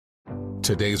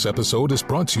Today's episode is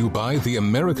brought to you by the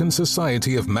American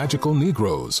Society of Magical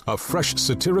Negroes, a fresh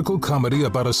satirical comedy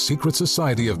about a secret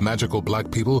society of magical black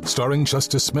people starring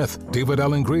Justice Smith, David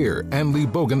Allen Greer, Ann Lee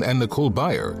Bogan, and Nicole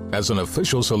Byer. As an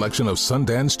official selection of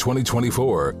Sundance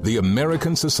 2024, the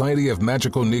American Society of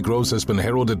Magical Negroes has been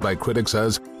heralded by critics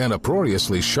as an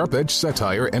uproariously sharp-edged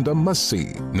satire and a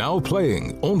must-see. Now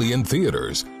playing only in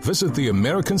theaters. Visit the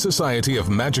American Society of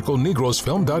Magical Negroes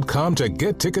Film.com to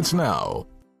get tickets now.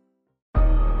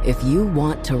 If you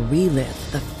want to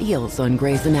relive the feels on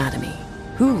Grey's Anatomy,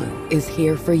 Hulu is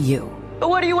here for you.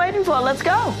 What are you waiting for? Let's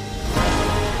go.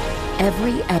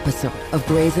 Every episode of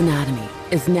Grey's Anatomy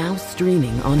is now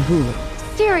streaming on Hulu.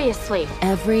 Seriously.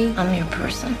 I'm your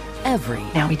person. Every.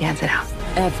 Now we dance it out.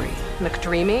 Every.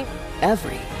 McDreamy.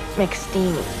 Every.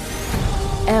 McSteamy.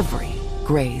 Every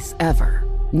Grey's ever.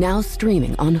 Now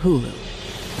streaming on Hulu.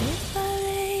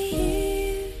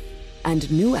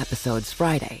 And new episodes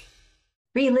Friday.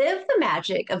 Relive the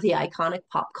magic of the iconic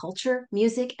pop culture,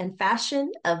 music, and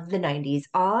fashion of the 90s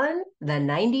on the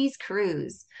 90s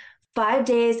Cruise. 5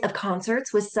 days of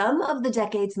concerts with some of the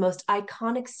decade's most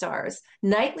iconic stars,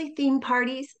 nightly theme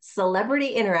parties, celebrity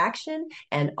interaction,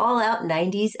 and all-out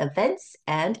 90s events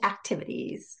and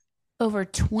activities. Over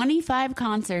 25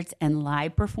 concerts and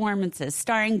live performances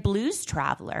starring Blues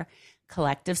Traveler,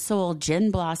 Collective Soul, Gin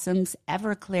Blossoms,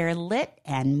 Everclear, Lit,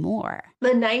 and more.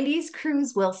 The 90s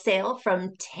Cruise will sail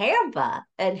from Tampa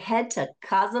and head to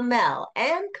Cozumel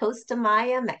and Costa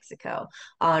Maya, Mexico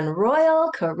on Royal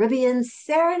Caribbean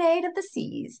Serenade of the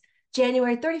Seas,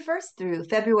 January 31st through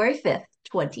February 5th,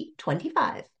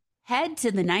 2025. Head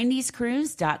to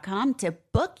the90scruise.com to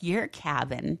book your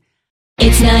cabin.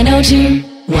 It's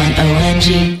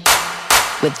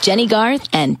 9021One with Jenny Garth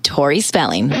and Tori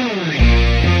Spelling.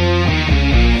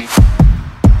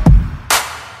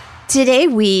 Today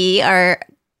we are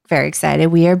very excited.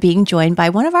 We are being joined by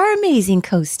one of our amazing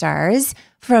co-stars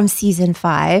from season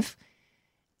 5,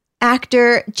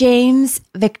 actor James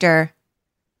Victor.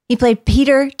 He played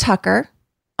Peter Tucker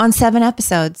on 7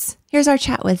 episodes. Here's our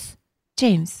chat with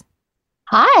James.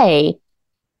 Hi.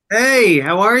 Hey,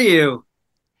 how are you?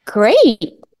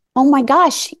 Great. Oh my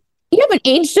gosh. You haven't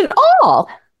aged at all.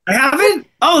 I haven't?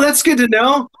 Oh, that's good to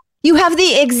know. You have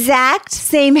the exact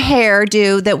same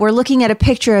hairdo that we're looking at a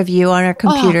picture of you on our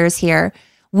computers here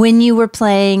when you were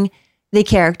playing the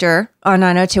character on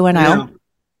 90210.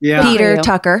 Yeah. Peter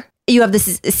Tucker. You have the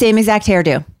same exact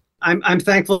hairdo. I'm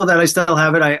thankful that I still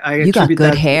have it. I you got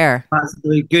good hair.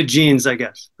 Possibly good genes, I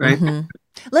guess, right? Mm-hmm.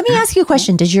 Let me ask you a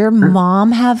question. Does your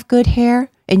mom have good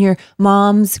hair and your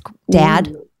mom's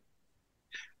dad?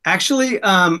 Actually,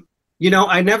 I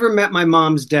never met my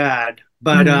mom's dad.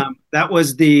 But that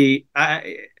was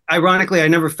ironically, I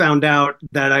never found out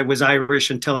that I was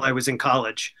Irish until I was in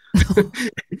college.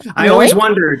 I always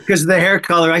wondered because of the hair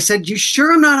color. I said, "You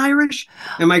sure I'm not Irish?"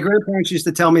 And my grandparents used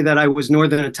to tell me that I was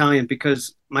Northern Italian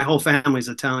because my whole family's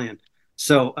Italian.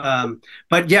 So,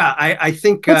 but yeah, I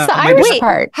think. What's the Irish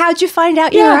part? How'd you find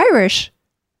out you're Irish?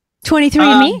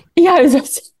 23andMe? Yeah.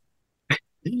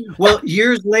 Well,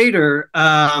 years later,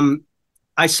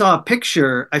 I saw a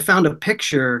picture. I found a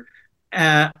picture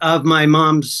of my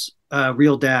mom's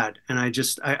real dad, and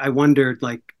I wondered,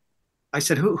 like, I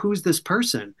said, who's this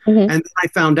person? Mm-hmm. And then I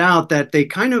found out that they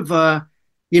kind of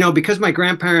because my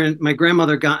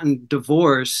grandmother gotten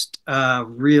divorced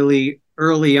really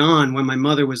early on when my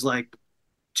mother was like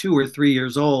 2 or 3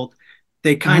 years old.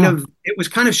 They it was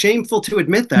kind of shameful to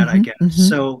admit that, I guess. Mm-hmm.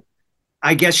 So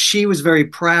I guess she was very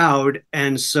proud,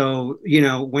 and so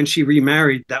when she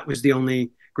remarried, that was the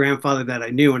only grandfather that I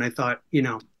knew, and I thought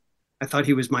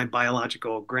he was my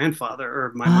biological grandfather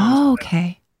or my mom's. Oh,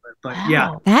 okay. But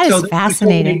yeah, that is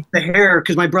fascinating. The hair,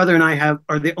 because my brother and I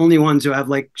are the only ones who have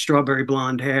like strawberry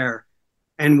blonde hair,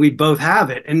 and we both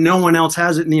have it, and no one else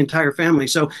has it in the entire family.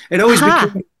 So it always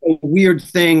became a weird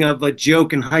thing of a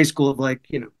joke in high school of like,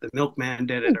 the milkman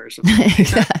did it or something.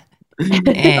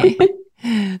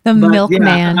 The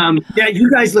milkman. Yeah,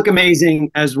 you guys look amazing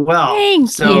as well.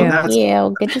 Thank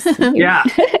you. Good to see you. Yeah.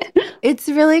 It's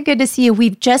really good to see you.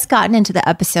 We've just gotten into the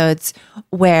episodes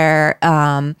where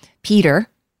Peter,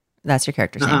 that's your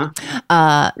character's name,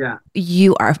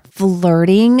 you are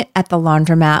flirting at the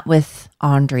laundromat with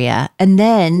Andrea, and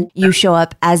then you show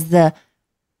up as the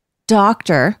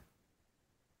doctor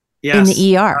in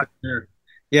the ER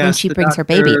when she brings her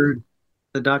baby.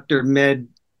 The doctor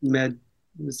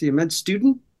was he a med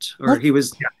student? Or he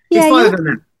was, he's farther than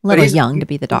that. A little young to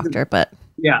be the doctor, but.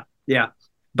 Yeah.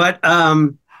 But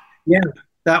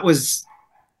that was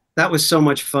so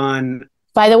much fun.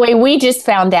 By the way, we just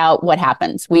found out what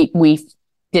happens. We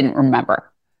didn't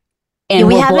remember. and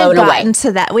we we're haven't blown gotten away.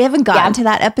 to that. We haven't gotten to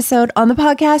that episode on the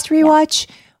podcast rewatch.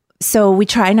 Yeah. So we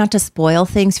try not to spoil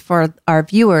things for our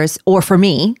viewers or for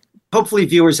me. Hopefully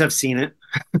viewers have seen it.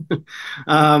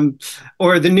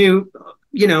 Or the new,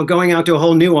 going out to a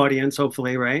whole new audience,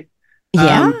 hopefully, right?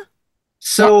 Yeah.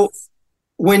 So yes.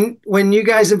 When you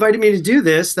guys invited me to do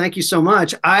this, thank you so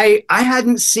much. I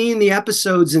hadn't seen the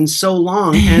episodes in so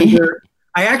long, and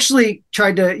I actually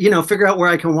tried to, figure out where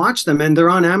I can watch them, and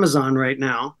they're on Amazon right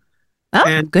now. Oh,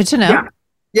 and good to know.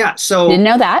 Yeah. So didn't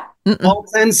know that. All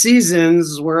 10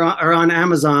 seasons are on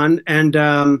Amazon, and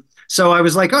so I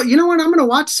was like, oh, you know what? I'm going to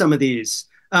watch some of these.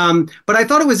 But I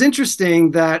thought it was interesting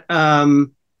that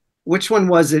which one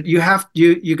was it?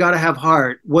 You got to have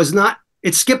heart was not.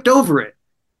 It skipped over it.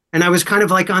 And I was kind of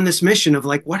like on this mission of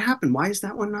like, what happened? Why is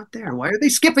that one not there? Why are they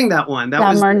skipping that one?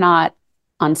 Some are not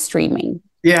on streaming.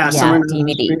 Yeah, some are not DVD.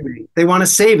 on streaming. They want to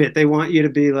save it. They want you to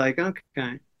be like, okay.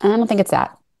 I don't think it's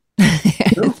that.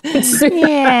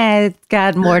 Yeah, it's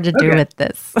got more to do with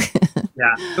this.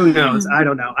 Yeah, who knows? I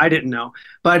don't know. I didn't know.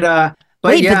 But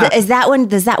wait, yeah. But does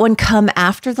that one come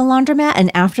after the laundromat and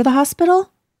after the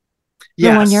hospital?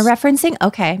 Yes. The one you're referencing?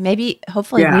 Okay,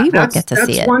 hopefully we will get to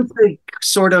see it. Once they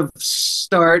sort of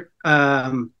start,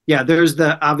 there's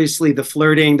obviously the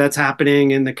flirting that's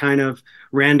happening and the kind of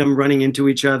random running into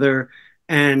each other.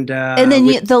 And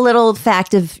then the little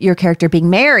fact of your character being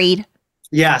married.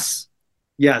 Yes,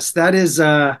 that is.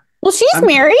 Well, she's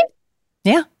married.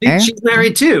 Yeah. She's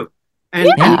married too.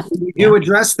 And we do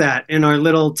address that in our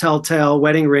little telltale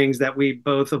wedding rings that we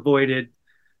both avoided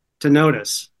to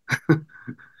notice.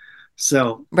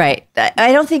 So right.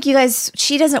 I don't think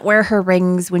she doesn't wear her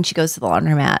rings when she goes to the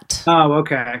laundromat. Oh,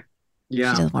 okay.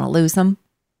 Yeah. She doesn't want to lose them.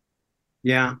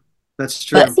 Yeah, that's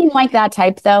true. Doesn't seem like that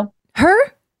type though. Her?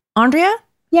 Andrea?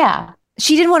 Yeah.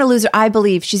 She didn't want to lose her. I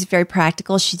believe she's very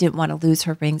practical. She didn't want to lose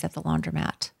her rings at the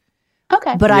laundromat.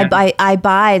 Okay. But I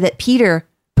buy that Peter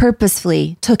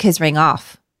purposefully took his ring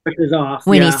off. Took his off.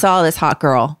 When he saw this hot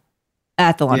girl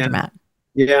at the laundromat.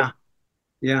 Yeah.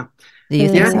 Do you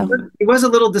think so? He was a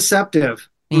little deceptive.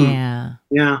 Yeah.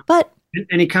 Yeah. But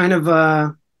and he kind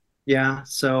of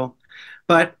so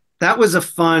but that was a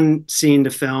fun scene to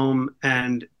film,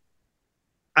 and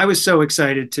I was so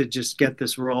excited to just get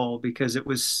this role because it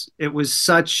was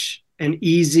such an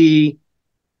easy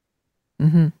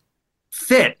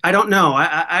fit. I don't know.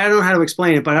 I don't know how to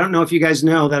explain it, but I don't know if you guys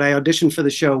know that I auditioned for the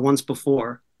show once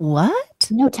before. What?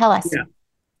 No, tell us. Yeah.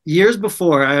 Years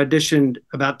before, I auditioned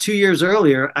about 2 years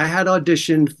earlier. I had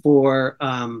auditioned for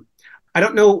I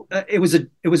don't know. It was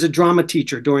a drama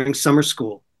teacher during summer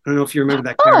school. I don't know if you remember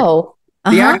that character. Oh,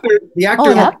 the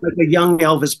actor looked like a young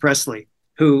Elvis Presley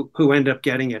who ended up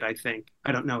getting it. I think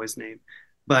I don't know his name,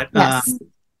 but yes.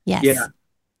 Yeah.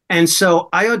 And so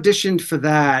I auditioned for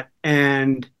that,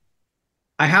 and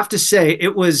I have to say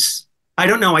it was. I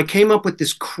don't know. I came up with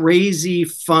this crazy,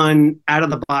 fun, out of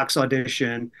the box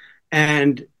audition,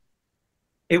 and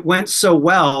it went so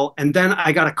well. And then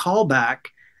I got a call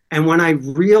back. And when I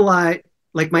realized,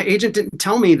 like, my agent didn't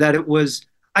tell me that it was,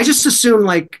 I just assumed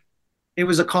like it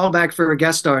was a callback for a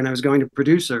guest star and I was going to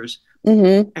producers.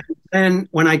 Mm-hmm. And then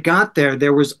when I got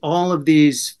there was all of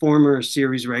these former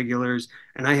series regulars,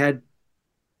 and I'd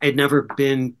never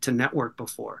been to network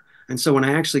before. And so when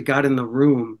I actually got in the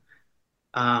room,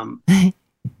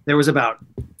 there was about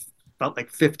like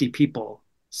 50 people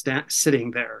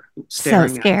sitting there staring.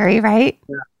 So scary, right?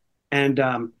 Yeah. And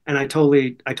I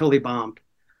totally bombed.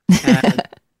 And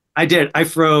I did. I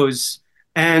froze.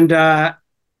 And it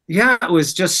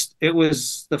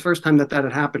was the first time that had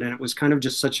happened, and it was kind of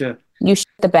just such a. You shit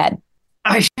the bed.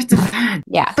 I shit the bed.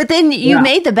 Yeah. But then you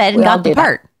made the bed and got the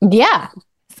part. Yeah.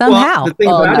 Somehow. Well, the thing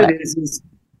about it is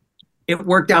it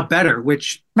worked out better,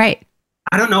 which right.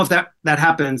 I don't know if that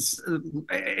happens.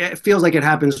 It feels like it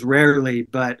happens rarely,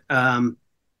 but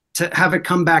to have it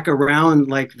come back around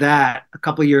like that a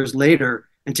couple of years later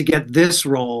and to get this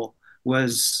role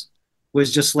was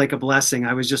just like a blessing.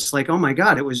 I was just like, oh my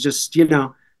God, it was just, you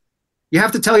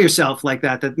have to tell yourself like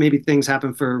that maybe things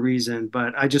happen for a reason.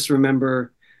 But I just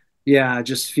remember,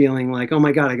 just feeling like, oh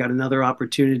my God, I got another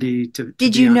opportunity to.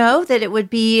 Did you know that it would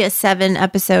be a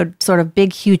 7-episode sort of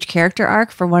big, huge character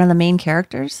arc for one of the main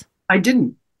characters? I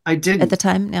didn't. At the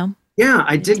time, no. Yeah,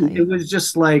 I didn't. It was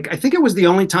just like, I think it was the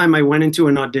only time I went into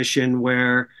an audition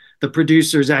where the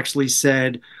producers actually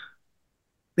said,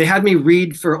 they had me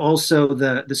read for also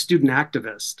the student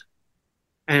activist.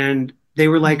 And they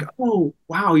were like, oh,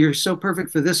 wow, you're so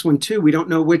perfect for this one too. We don't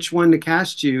know which one to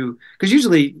cast you. Because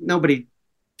usually nobody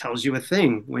tells you a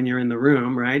thing when you're in the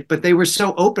room, right? But they were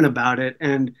so open about it.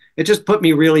 And it just put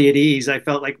me really at ease. I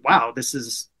felt like, wow, this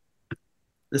is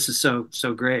this is so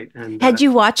great. And had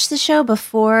you watched the show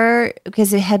before?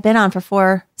 Because it had been on for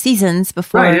 4 seasons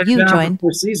before you joined.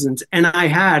 4 seasons, and I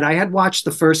had watched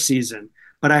the first season,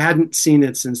 but I hadn't seen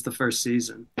it since the first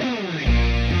season.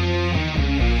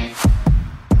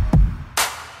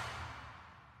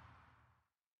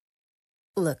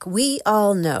 Look, we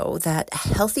all know that a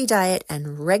healthy diet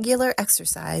and regular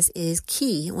exercise is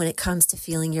key when it comes to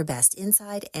feeling your best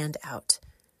inside and out.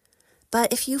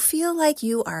 But if you feel like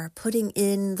you are putting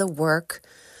in the work,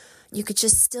 you could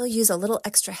just still use a little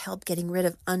extra help getting rid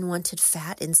of unwanted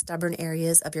fat in stubborn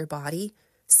areas of your body,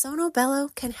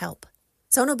 Sonobello can help.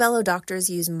 Sonobello doctors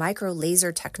use micro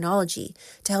laser technology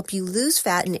to help you lose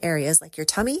fat in areas like your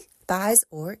tummy, thighs,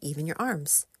 or even your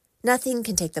arms. Nothing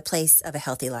can take the place of a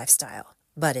healthy lifestyle,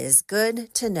 but it is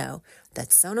good to know that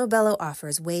Sonobello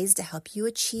offers ways to help you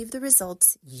achieve the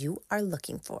results you are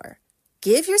looking for.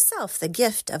 Give yourself the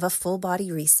gift of a full body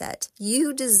reset.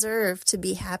 You deserve to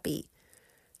be happy.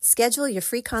 Schedule your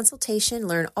free consultation,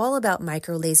 learn all about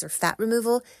micro laser fat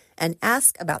removal, and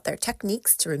ask about their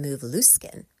techniques to remove loose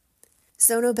skin.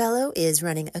 Sonobello is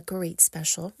running a great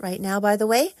special right now, by the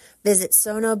way. Visit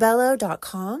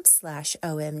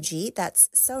sonobello.com/OMG. That's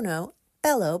Sonobello,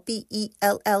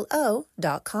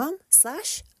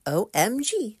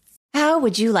 BELLO.com/OMG. How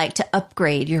would you like to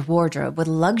upgrade your wardrobe with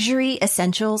luxury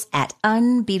essentials at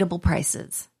unbeatable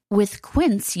prices? With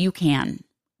Quince, you can.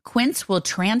 Quince will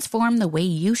transform the way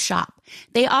you shop.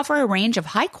 They offer a range of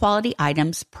high-quality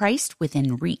items priced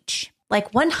within reach.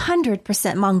 Like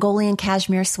 100% Mongolian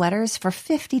cashmere sweaters for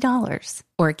 $50.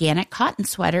 Organic cotton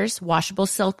sweaters, washable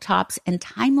silk tops, and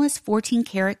timeless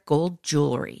 14-karat gold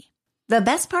jewelry. The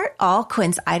best part, all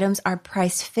Quince items are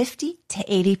priced 50 to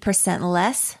 80%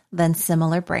 less than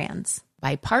similar brands.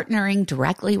 By partnering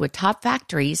directly with top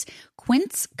factories,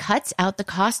 Quince cuts out the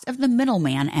cost of the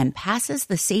middleman and passes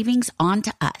the savings on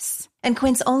to us. And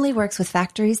Quince only works with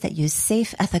factories that use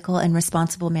safe, ethical, and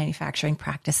responsible manufacturing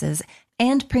practices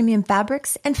and premium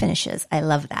fabrics and finishes. I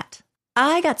love that.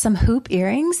 I got some hoop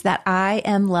earrings that I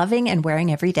am loving and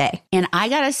wearing every day. And I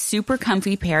got a super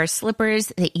comfy pair of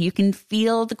slippers that you can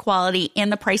feel the quality, and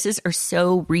the prices are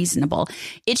so reasonable.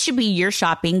 It should be your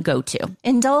shopping go-to.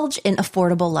 Indulge in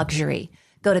affordable luxury.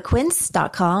 Go to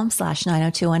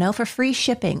quince.com/90210 for free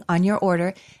shipping on your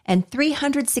order and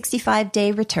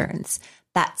 365-day returns.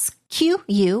 That's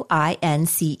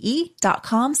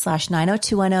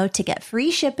QUINCE.com/90210 to get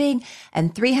free shipping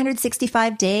and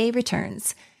 365-day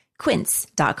returns.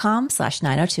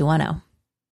 Quince.com/90210.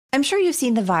 I'm sure you've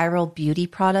seen the viral beauty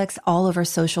products all over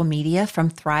social media from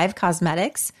Thrive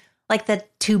Cosmetics, like the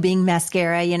tubing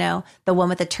mascara, the one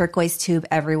with the turquoise tube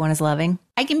everyone is loving.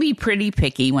 I can be pretty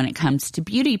picky when it comes to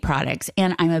beauty products,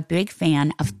 and I'm a big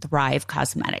fan of Thrive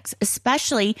Cosmetics,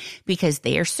 especially because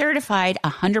they are certified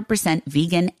 100%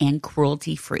 vegan and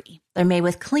cruelty-free. They're made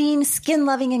with clean,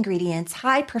 skin-loving ingredients,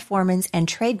 high performance, and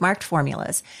trademarked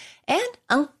formulas, and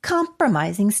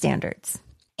uncompromising standards.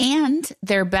 And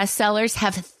their bestsellers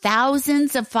have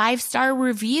thousands of 5-star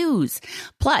reviews.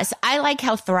 Plus, I like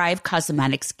how Thrive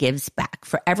Cosmetics gives back.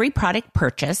 For every product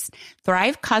purchased,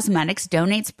 Thrive Cosmetics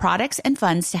donates products and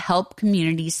funds to help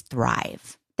communities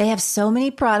thrive. They have so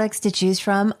many products to choose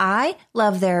from. I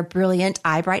love their brilliant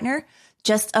eye brightener.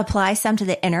 Just apply some to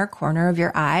the inner corner of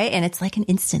your eye, and it's like an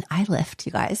instant eye lift,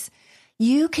 you guys.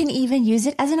 You can even use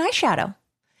it as an eyeshadow.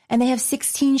 And they have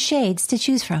 16 shades to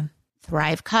choose from.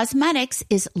 Thrive Cosmetics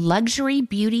is luxury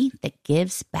beauty that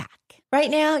gives back. Right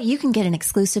now, you can get an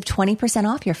exclusive 20%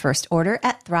 off your first order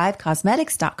at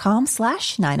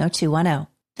thrivecosmetics.com/90210.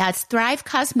 That's Thrive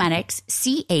Cosmetics,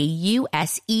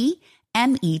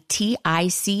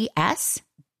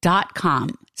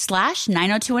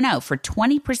 CAUSEMETICS.com/90210 for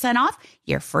 20% off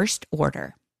your first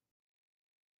order.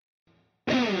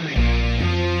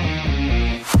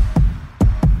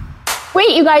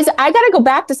 Wait, you guys, I got to go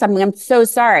back to something. I'm so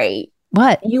sorry.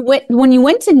 What? When you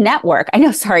went to network, I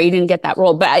know, sorry, you didn't get that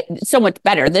role, but so much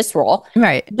better, this role.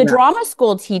 Right. The drama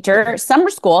school teacher, summer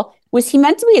school, was he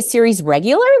meant to be a series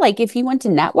regular? Like if he went to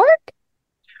network?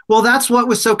 Well, that's what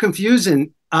was so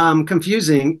confusing.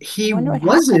 He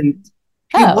wasn't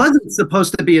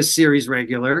supposed to be a series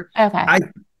regular. Okay.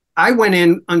 I went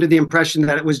in under the impression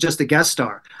that it was just a guest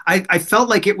star. I felt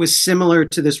like it was similar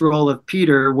to this role of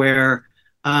Peter where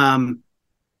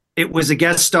it was a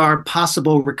guest star,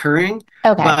 possible recurring,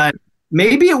 but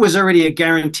maybe it was already a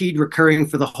guaranteed recurring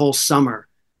for the whole summer.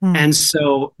 And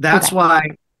so that's why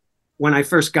when I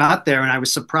first got there and I was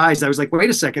surprised, I was like, wait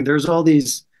a second, there's all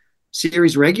these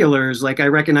series regulars. Like I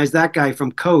recognize that guy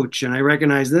from Coach and I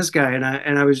recognize this guy.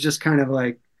 And I was just kind of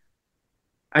like,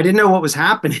 I didn't know what was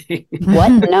happening. What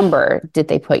number did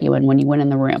they put you in when you went in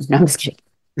the room? No, I'm just kidding.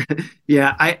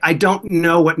 Yeah, I don't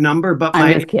know what number, but I'm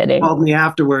my just agent kidding. called me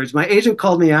afterwards. My agent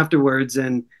called me afterwards,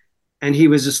 and he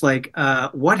was just like,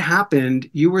 what happened?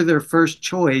 You were their first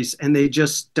choice and they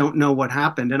just don't know what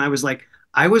happened. And I was like,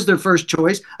 I was their first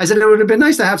choice. I said, it would have been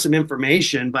nice to have some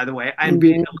information, by the way. I'm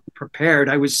being Mhm. prepared.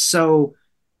 I was so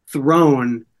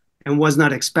thrown and was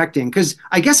not expecting, because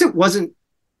I guess it wasn't,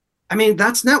 I mean,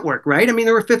 that's network, right? I mean,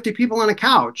 there were 50 people on a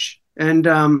couch, and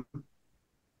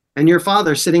your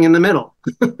father sitting in the middle.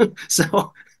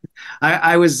 So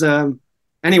I was,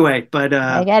 anyway, but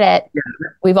I get it. yeah,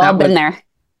 We've all that was, been there.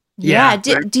 Yeah.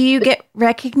 yeah, right. Do you get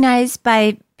recognized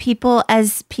by people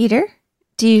as Peter?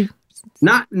 Do you?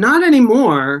 Not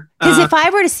anymore. Because if I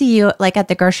were to see you like at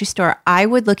the grocery store, I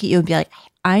would look at you and be like,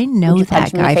 I know Would you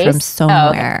punch that him in the guy from face?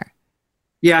 somewhere.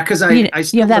 Yeah, because You I you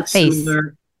still have that look face.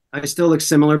 similar. I still look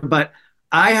similar, but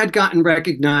I had gotten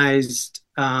recognized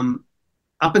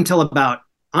up until about,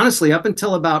 honestly, up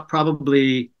until about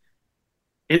probably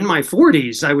in my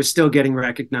 40s, I was still getting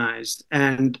recognized.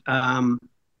 And I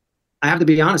have to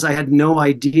be honest, I had no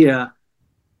idea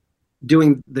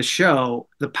doing the show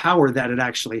the power that it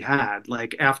actually had.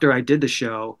 Like after I did the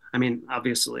show, I mean,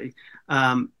 obviously,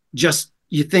 just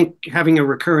you think having a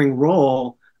recurring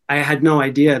role, I had no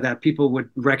idea that people would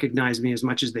recognize me as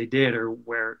much as they did, or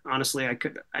where honestly I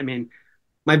could. I mean,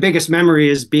 my biggest memory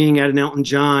is being at an Elton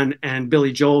John and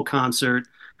Billy Joel concert.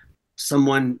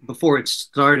 Someone before it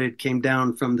started came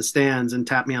down from the stands and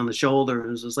tapped me on the shoulder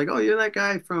and was just like, "Oh, you're that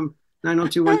guy from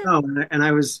 90210," and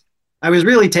I was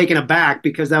really taken aback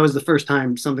because that was the first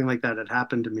time something like that had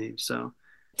happened to me. So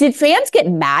Did fans get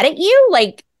mad at you?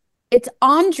 Like, it's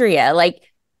Andrea. Like,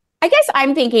 I guess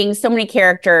I'm thinking so many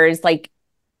characters like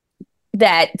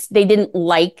that they didn't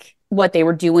like what they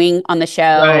were doing on the right,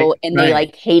 show and they right.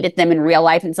 like hated them in real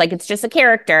life. And it's like it's just a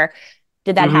character.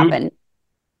 Did that Mm-hmm. happen?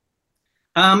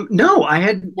 No, No? I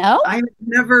had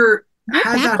never No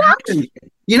had that backlash? happen.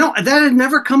 You know, that had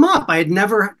never come up. I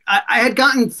had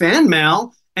gotten fan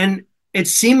mail, and it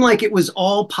seemed like it was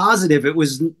all positive. It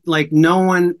was like no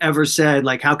one ever said,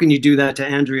 like, how can you do that to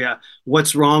Andrea?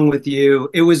 What's wrong with you?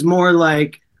 It was more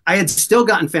like I had still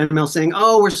gotten fan mail saying,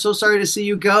 oh, we're so sorry to see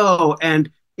you go. And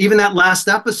even that last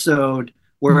episode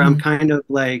where I'm Mhm. kind of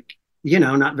like,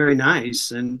 not very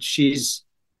nice, and she's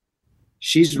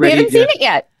We ready haven't seen to. it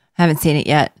yet. Haven't seen it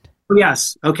yet.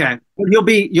 Yes. Okay. Well, you'll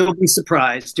be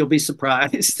surprised. You'll be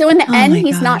surprised. So in the Oh end, my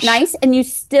he's not gosh. nice, and you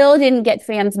still didn't get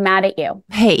fans mad at you.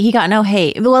 Hey, he got no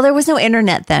hate. Well, there was no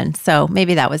internet then, so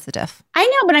maybe that was the diff. I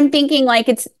know, but I'm thinking like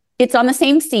it's on the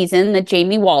same season that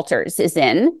Jamie Walters is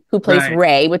in, who plays Right.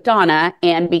 Ray with Donna,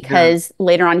 and Yeah. because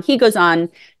later on he goes on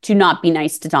to not be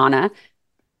nice to Donna,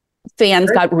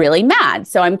 fans got really mad.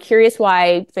 So I'm curious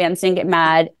why fans didn't get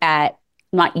mad at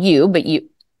not you, but you,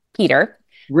 Peter.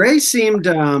 Ray seemed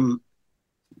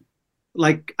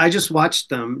like I just watched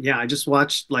them. Yeah, I just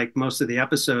watched like most of the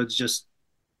episodes just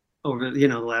over the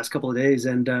last couple of days,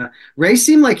 and Ray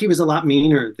seemed like he was a lot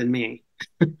meaner than me.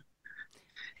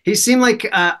 He seemed like He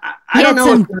I don't had know.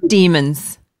 some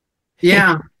demons.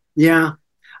 Yeah, yeah.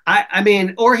 I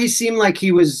mean, or he seemed like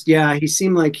he was. Yeah, he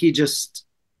seemed like he just.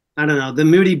 I don't know, the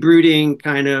moody, brooding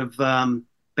kind of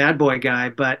bad boy guy.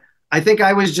 But I think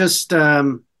I was just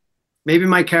maybe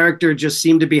my character just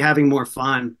seemed to be having more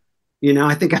fun.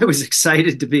 I think I was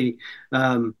excited to be,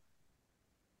 um,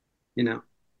 I don't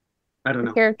The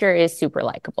know. character is super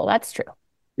likable. That's true.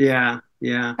 Yeah,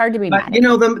 yeah. Hard to be But mad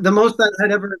at. the most I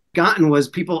had ever gotten was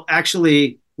people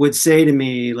actually would say to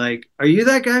me like, "Are you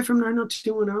that guy from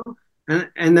 90210?"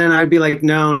 And then I'd be like,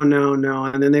 "No, no, no."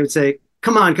 And then they would say,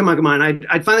 "Come on, come on, come on."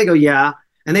 I'd finally go, "Yeah."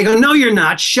 And they go, "No, you're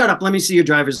not. Shut up. Let me see your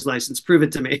driver's license. Prove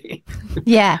it to me."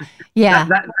 Yeah, yeah.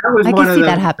 That was I one can of see the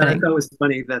that happening. that was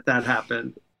funny that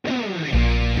happened.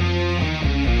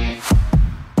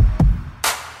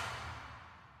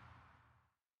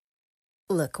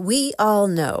 Look, we all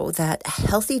know that a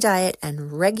healthy diet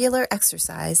and regular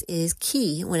exercise is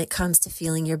key when it comes to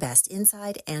feeling your best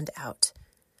inside and out.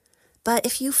 But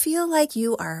if you feel like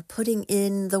you are putting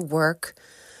in the work,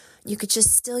 you could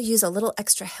just still use a little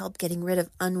extra help getting rid of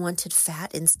unwanted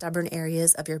fat in stubborn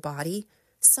areas of your body,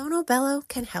 Sonobello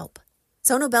can help.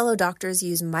 Sonobello doctors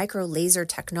use micro laser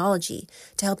technology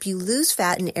to help you lose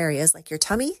fat in areas like your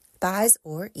tummy, thighs,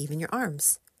 or even your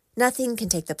arms. Nothing can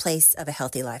take the place of a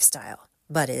healthy lifestyle,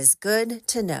 but it is good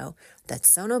to know that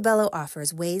Sonobello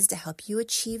offers ways to help you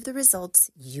achieve the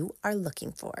results you are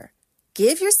looking for.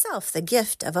 Give yourself the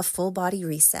gift of a full body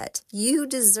reset. You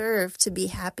deserve to be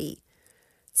happy.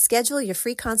 Schedule your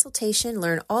free consultation,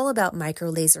 learn all about micro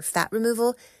laser fat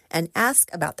removal, and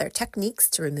ask about their techniques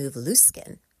to remove loose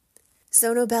skin.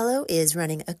 Sonobello is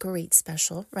running a great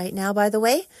special right now, by the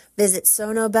way. Visit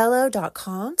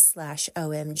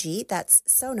sonobello.com/OMG. That's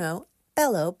Sono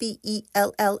Bello,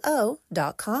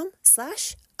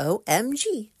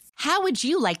 BELLO.com/OMG. How would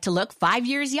you like to look 5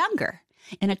 years younger?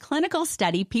 In a clinical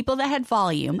study, people that had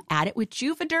volume added with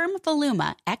Juvederm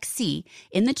Voluma XC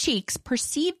in the cheeks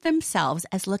perceived themselves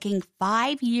as looking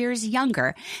 5 years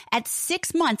younger at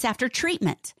 6 months after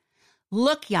treatment.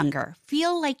 Look younger.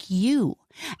 Feel like you.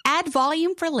 Add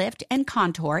volume for lift and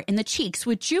contour in the cheeks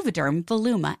with Juvederm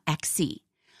Voluma XC.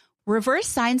 Reverse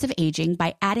signs of aging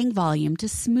by adding volume to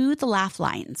smooth laugh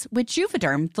lines with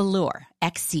Juvederm Volure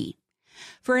XC.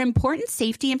 For important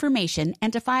safety information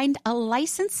and to find a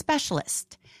licensed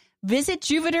specialist, visit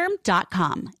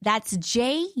Juvederm.com. That's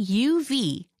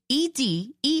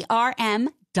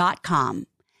JUVEDERM.com.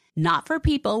 Not for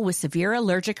people with severe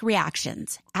allergic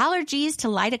reactions, allergies to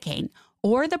lidocaine,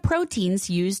 or the proteins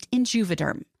used in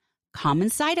Juvederm.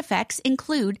 Common side effects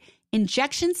include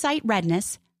injection site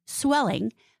redness,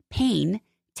 swelling, pain,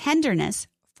 tenderness,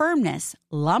 firmness,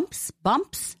 lumps,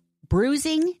 bumps,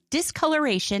 bruising,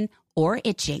 discoloration, or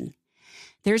itching.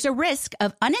 There's a risk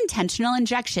of unintentional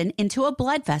injection into a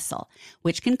blood vessel,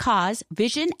 which can cause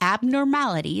vision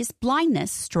abnormalities,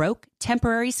 blindness, stroke,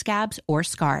 temporary scabs, or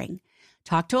scarring.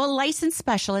 Talk to a licensed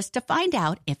specialist to find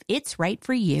out if it's right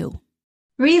for you.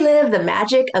 Relive the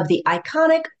magic of the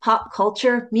iconic pop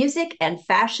culture, music, and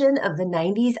fashion of the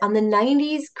 90s on the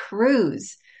 90s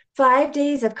Cruise. 5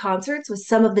 days of concerts with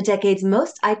some of the decade's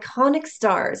most iconic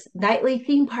stars, nightly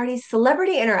theme parties,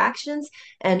 celebrity interactions,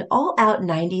 and all-out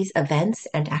 90s events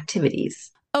and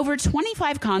activities. Over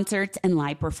 25 concerts and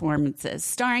live performances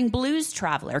starring Blues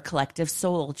Traveler, Collective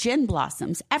Soul, Gin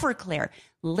Blossoms, Everclear,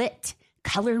 Lit,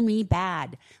 Color Me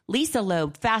Bad, Lisa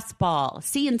Loeb, Fastball,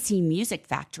 CNC Music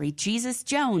Factory, Jesus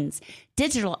Jones,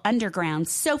 Digital Underground,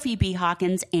 Sophie B.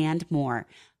 Hawkins, and more.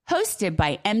 Hosted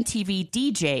by MTV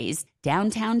DJs,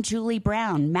 Downtown Julie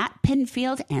Brown, Matt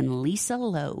Pinfield, and Lisa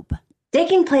Loeb.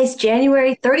 Taking place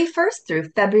January 31st through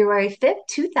February 5th,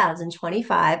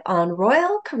 2025 on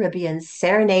Royal Caribbean's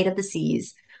Serenade of the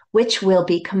Seas, which will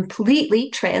be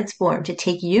completely transformed to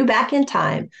take you back in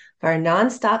time for a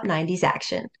nonstop 90s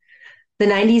action. The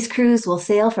 90s Cruise will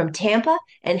sail from Tampa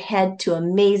and head to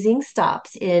amazing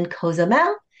stops in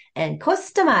Cozumel and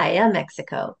Costa Maya,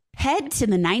 Mexico. Head to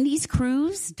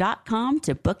the90scruise.com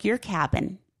to book your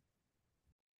cabin.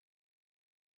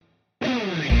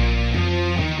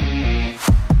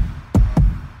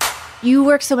 You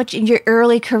worked so much in your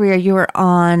early career. You were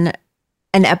on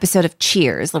an episode of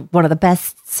Cheers, like one of the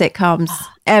best sitcoms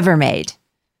ever made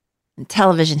in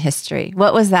television history.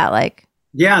 What was that like?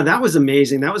 Yeah, that was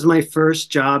amazing. That was my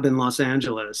first job in Los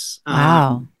Angeles.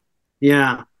 Wow.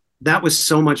 Yeah, that was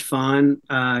so much fun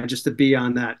just to be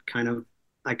on that kind of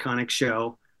iconic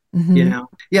show. Mm-hmm.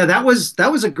 Yeah, that was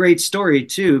a great story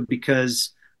too, because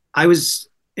I was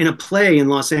in a play in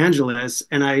Los Angeles,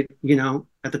 and I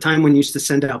at the time when you used to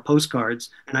send out postcards,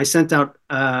 and I sent out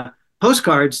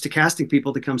postcards to casting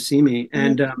people to come see me.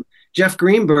 And Jeff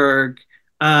Greenberg,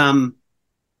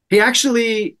 he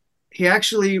actually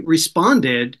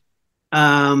responded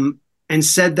and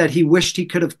said that he wished he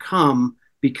could have come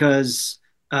because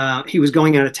he was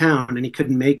going out of town and he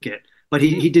couldn't make it. But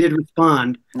he did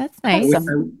respond. That's nice.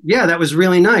 Yeah, that was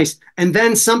really nice. And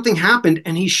then something happened,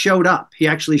 and he showed up. He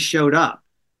actually showed up.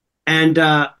 And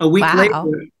a week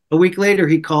later,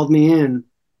 he called me in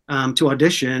to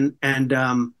audition. And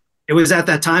it was at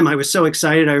that time I was so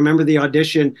excited. I remember the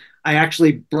audition. I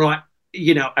actually brought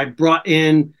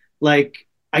in, like,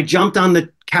 I jumped on the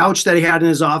couch that he had in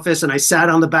his office, and I sat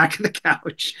on the back of the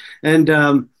couch. And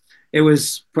it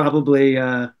was probably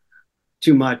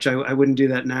too much. I wouldn't do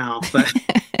that now, but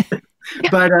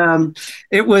but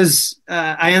it was.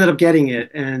 I ended up getting it,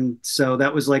 and so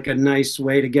that was like a nice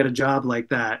way to get a job like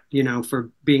that. For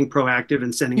being proactive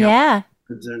and sending out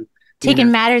and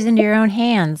taking matters into your own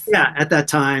hands. Yeah, at that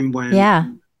time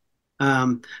when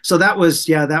so that was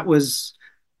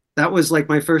like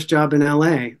my first job in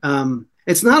LA.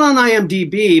 It's not on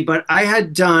IMDb, but I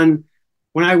had done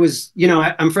when I was,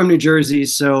 I'm from New Jersey,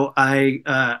 so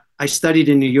I studied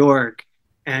in New York,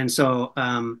 and so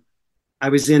I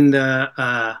was in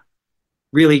the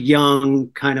really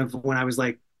young kind of when I was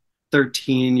like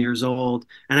 13 years old,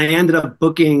 and I ended up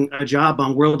booking a job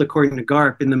on World According to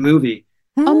Garp in the movie.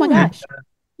 Oh my gosh!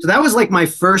 So that was like my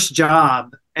first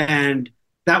job, and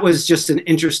that was just an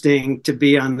interesting to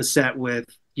be on the set with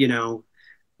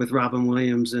Robin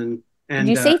Williams and. Did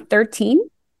you say 13?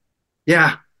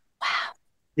 Yeah. Wow.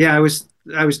 Yeah, I was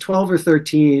 12 or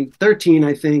 13. 13,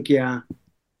 I think. Yeah.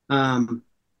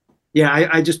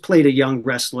 I just played a young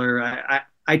wrestler.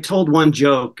 I told one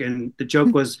joke, and the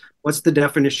joke was, "What's the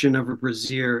definition of a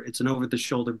brassiere? It's an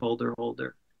over-the-shoulder boulder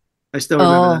holder." I still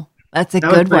remember that. That's a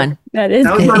good one. That is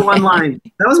That was my one line.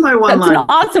 That was my one line. That's an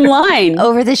awesome line.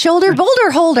 Over the shoulder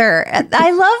boulder holder.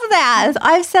 I love that.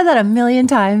 I've said that a million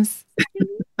times.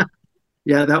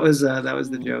 Yeah, that was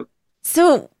the joke.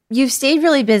 So you've stayed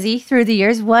really busy through the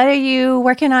years. What are you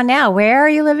working on now? Where are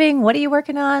you living? What are you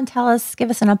working on? Give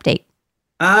us an update.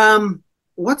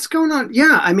 What's going on?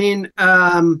 Yeah, I mean,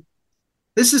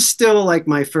 this is still like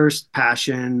my first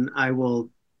passion. I will,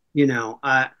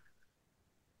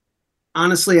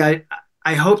 honestly,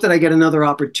 I hope that I get another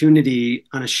opportunity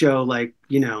on a show like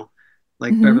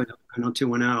Beverly Hills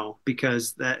 90210,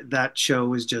 because that show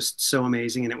was just so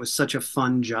amazing and it was such a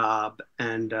fun job.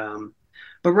 And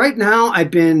but right now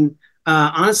I've been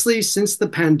honestly, since the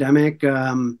pandemic,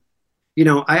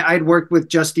 I'd worked with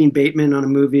Justine Bateman on a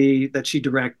movie that she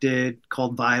directed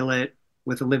called Violet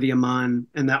with Olivia Munn,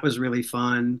 and that was really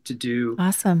fun to do.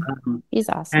 Awesome. He's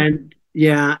awesome. And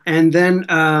yeah, and then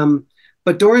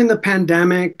but during the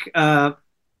pandemic,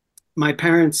 my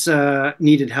parents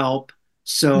needed help.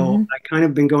 So I kind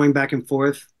of been going back and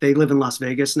forth. They live in Las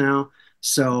Vegas now.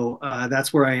 So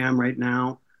that's where I am right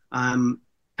now. I'm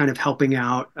kind of helping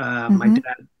out. My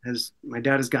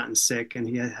dad has gotten sick and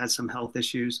he has some health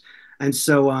issues. And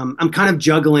so I'm kind of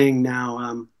juggling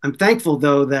now. I'm thankful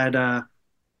though that,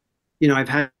 I've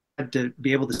had to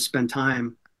be able to spend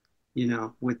time,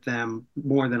 with them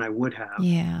more than I would have.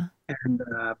 Yeah. And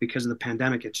because of the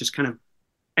pandemic, it's just kind of,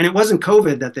 and it wasn't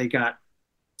COVID that they got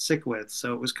sick with.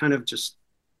 So it was kind of just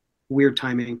weird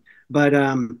timing, but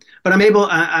I'm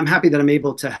happy that I'm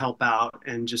able to help out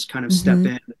and just kind of step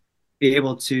in, be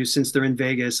able to, since they're in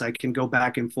Vegas, I can go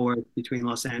back and forth between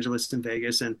Los Angeles and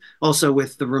Vegas, and also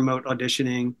with the remote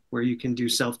auditioning where you can do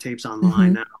self-tapes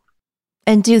online now.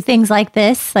 And do things like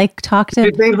this, like talk to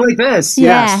do things like this.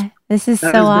 Yeah. Yes. This is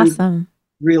so awesome.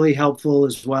 Really helpful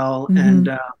as well. And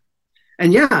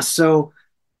yeah, so,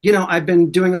 I've been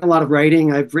doing a lot of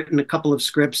writing. I've written a couple of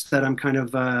scripts that I'm kind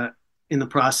of in the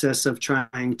process of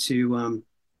trying to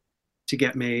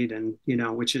get made, and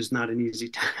which is not an easy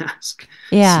task.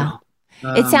 Yeah.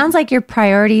 So, it sounds like your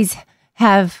priorities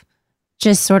have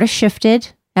just sort of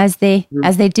shifted as they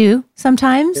do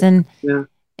sometimes, and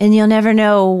you'll never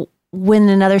know when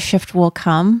another shift will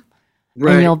come,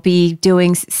 and you'll be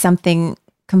doing something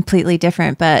completely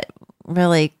different. But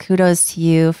really, kudos to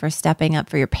you for stepping up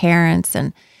for your parents.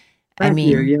 And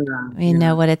we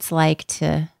know what it's like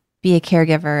to be a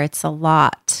caregiver. It's a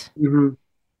lot.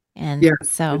 And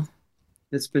so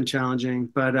it's been challenging,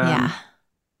 but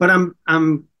but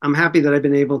I'm happy that I've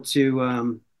been able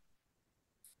to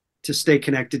stay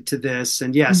connected to this.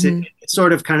 And yes, it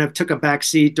sort of kind of took a back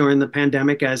seat during the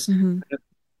pandemic, as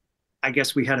I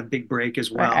guess we had a big break as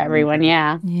well. For everyone,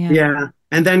 yeah.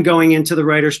 And then going into the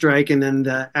writer strike, and then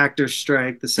the actors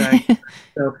strike, the SAG.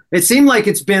 So it seemed like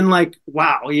it's been like,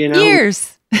 wow,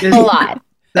 years, a lot.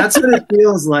 That's what it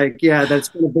feels like. Yeah, that's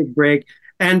been a big break.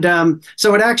 And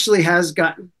so it actually has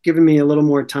given me a little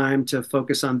more time to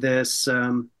focus on this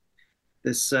kind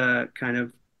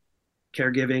of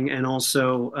caregiving, and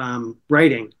also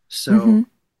writing. So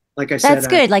like I said, that's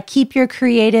good. Like keep your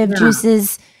creative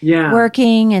juices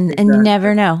working, and you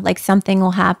never know, like something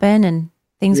will happen and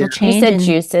things will change. You said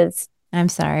juices. I'm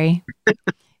sorry.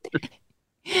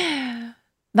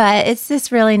 But it's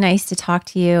just really nice to talk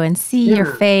to you and see your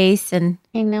face. And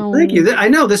I know. Thank you. I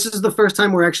know this is the first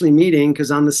time we're actually meeting,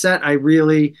 because on the set, I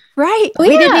really. Right. We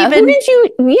didn't even. Who did you?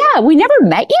 Yeah, we never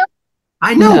met you.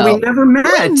 I know. We never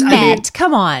met.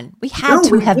 Come on. We had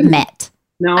to have met.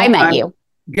 No, I met you.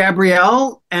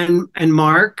 Gabrielle and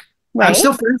Mark. Right. I'm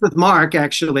still friends with Mark,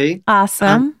 actually.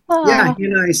 Awesome. Yeah, he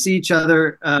and I see each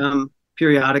other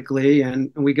periodically,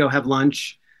 and we go have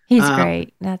lunch. He's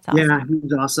great. That's awesome. Yeah,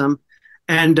 he's awesome.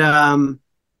 And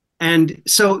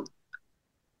so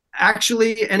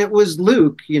actually, and it was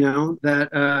Luke,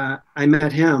 that I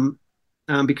met him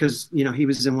because, he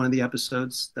was in one of the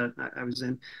episodes that I was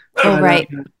in. Right.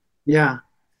 Yeah.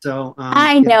 So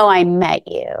I know I met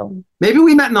you. Maybe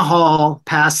we met in the hall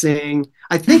passing.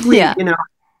 I think we, I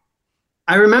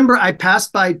remember I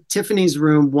passed by Tiffany's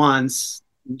room once,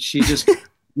 and she just gave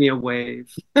me a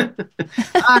wave.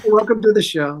 Hi, welcome to the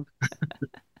show.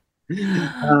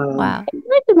 Wow. I feel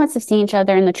like we must have seen each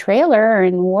other in the trailer or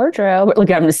in wardrobe. Look,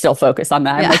 I'm still focused on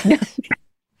that.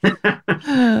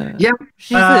 Yeah.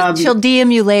 She'll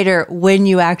DM you later when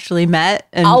you actually met.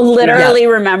 And I'll literally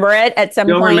remember it at some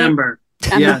point. Remember.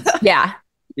 Yes. Yeah.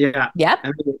 Yep.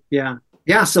 I mean,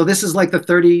 yeah. So this is like the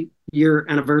 30-year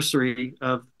anniversary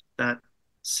of that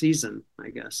season, I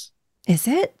guess. Is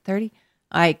it 30?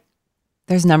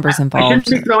 There's numbers I involved.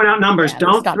 shouldn't be throwing out numbers.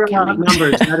 Don't throw out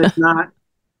numbers.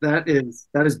 That is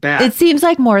bad. It seems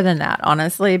like more than that,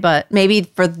 honestly, but maybe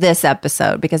for this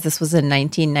episode, because this was in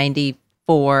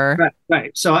 1994.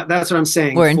 Right. So that's what I'm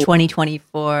saying. We're in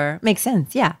 2024. Makes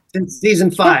sense. Yeah. In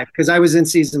season 5, because I was in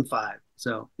season 5.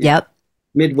 So yeah, yep.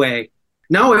 Midway.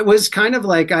 No, it was kind of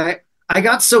like I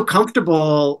got so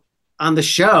comfortable on the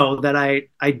show that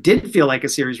I did feel like a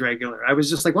series regular. I was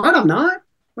just like, what? I'm not?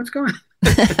 What's going on?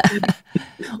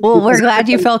 Well, we're glad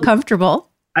you felt comfortable.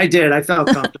 I did. I felt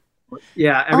comfortable.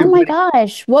 Yeah. Oh my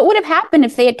gosh. What would have happened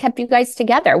if they had kept you guys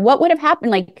together? What would have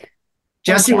happened? Like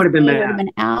Jesse would have been mad. Would have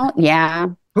been out. Yeah.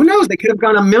 Who knows? They could have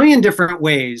gone a million different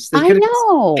ways. They could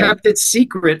have kept it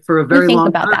secret for a very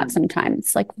long time. Think about that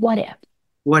sometimes. Like, what if?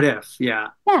 What if? Yeah.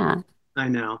 Yeah. I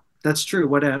know. That's true.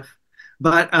 What if?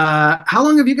 But how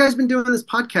long have you guys been doing this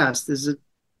podcast? Is it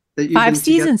that you've 5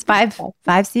 seasons, 5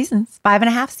 seasons,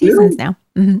 5.5 seasons now.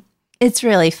 Mm-hmm. It's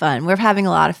really fun. We're having a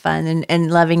lot of fun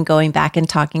and loving going back and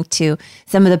talking to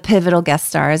some of the pivotal guest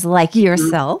stars like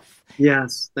yourself.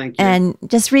 Yes, thank you. And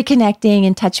just reconnecting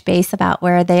and touch base about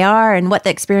where they are and what the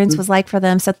experience was like for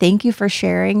them. So thank you for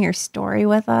sharing your story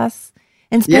with us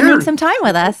and spending some time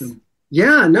with us.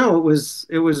 Yeah, no, it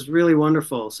was really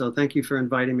wonderful. So thank you for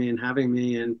inviting me and having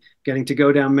me and getting to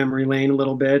go down memory lane a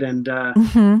little bit. And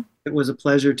it was a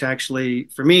pleasure to actually,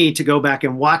 for me, to go back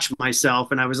and watch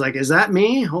myself. And I was like, is that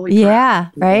me? Holy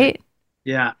crap. Yeah, right?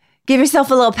 Yeah. Give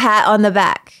yourself a little pat on the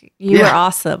back. You were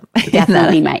awesome.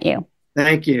 Definitely met you.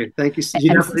 Thank you.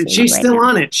 She's still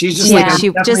on it. She's just like,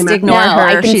 she just ignore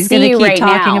her. She's going to keep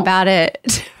talking about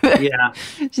it. Yeah.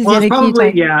 Well,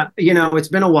 probably, it's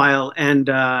been a while and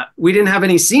we didn't have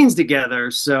any scenes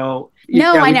together. So.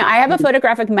 No, I know. I have a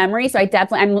photographic memory. So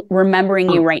I'm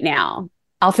remembering you right now.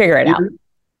 I'll figure it out.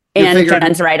 And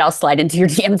Jen's right. I'll slide into your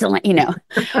DMs and let you know.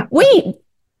 Wait,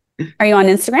 are you on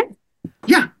Instagram?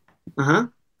 Yeah. I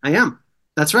am.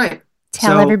 That's right.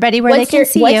 Tell everybody where they can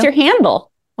see you. What's your handle?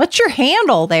 What's your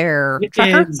handle there,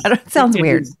 Trucker? It sounds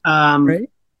weird. Right?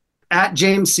 At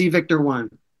James C. Victor 1.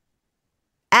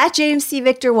 At James C.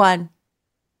 Victor 1.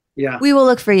 Yeah. We will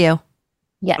look for you.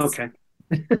 Yes. Okay.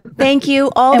 Thank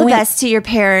you. All the best to your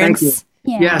parents. Thank you.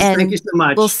 Yeah. Yes, and thank you so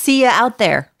much. We'll see you out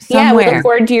there somewhere. Yeah, we look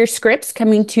forward to your scripts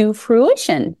coming to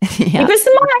fruition. Keep us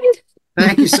in mind.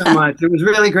 Thank you so much. It was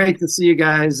really great to see you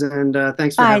guys, and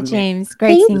thanks for having me. Bye, James.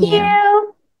 Great seeing you.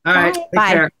 All right. Take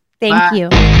care. Thank you.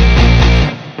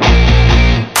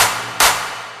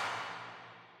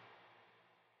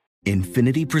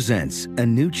 Infiniti presents a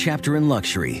new chapter in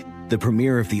luxury, the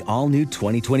premiere of the all-new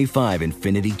 2025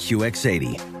 Infiniti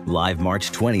QX80, live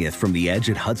March 20th from the Edge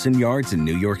at Hudson Yards in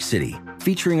New York City,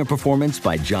 featuring a performance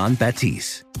by John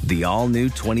Batiste. The all-new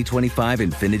 2025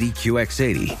 Infiniti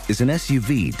QX80 is an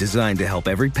SUV designed to help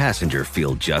every passenger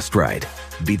feel just right.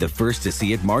 Be the first to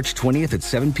see it March 20th at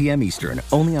 7 p.m. Eastern,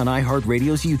 only on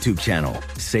iHeartRadio's YouTube channel.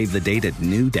 Save the date at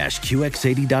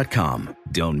new-QX80.com.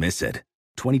 Don't miss it.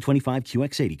 2025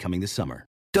 QX80 coming this summer.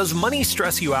 Does money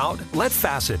stress you out? Let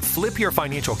Facet flip your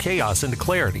financial chaos into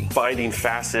clarity. Finding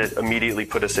Facet immediately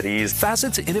put us at ease.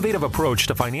 Facet's innovative approach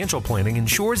to financial planning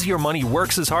ensures your money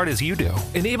works as hard as you do,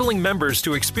 enabling members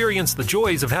to experience the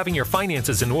joys of having your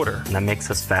finances in order. And that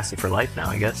makes us Facet for life now,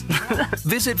 I guess.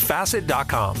 Visit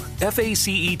Facet.com,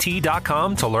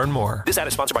 FACET.com to learn more. This ad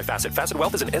is sponsored by Facet. Facet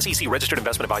Wealth is an SEC registered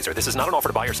investment advisor. This is not an offer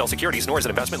to buy or sell securities, nor is it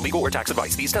investment, legal, or tax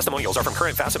advice. These testimonials are from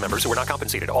current Facet members who are not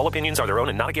compensated. All opinions are their own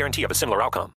and not a guarantee of a similar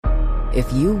outcome.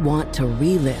 If you want to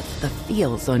relive the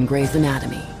feels on Grey's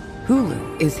Anatomy,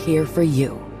 Hulu is here for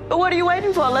you. What are you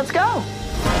waiting for? Let's go.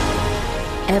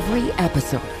 Every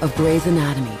episode of Grey's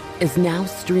Anatomy is now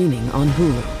streaming on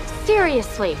Hulu.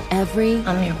 Seriously.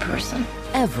 I'm your person.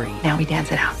 Now we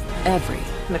dance it out.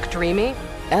 McDreamy.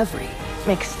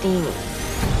 McSteamy.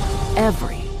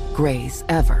 Every Grey's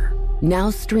ever.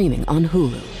 Now streaming on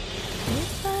Hulu.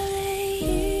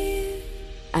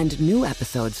 And new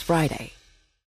episodes Friday.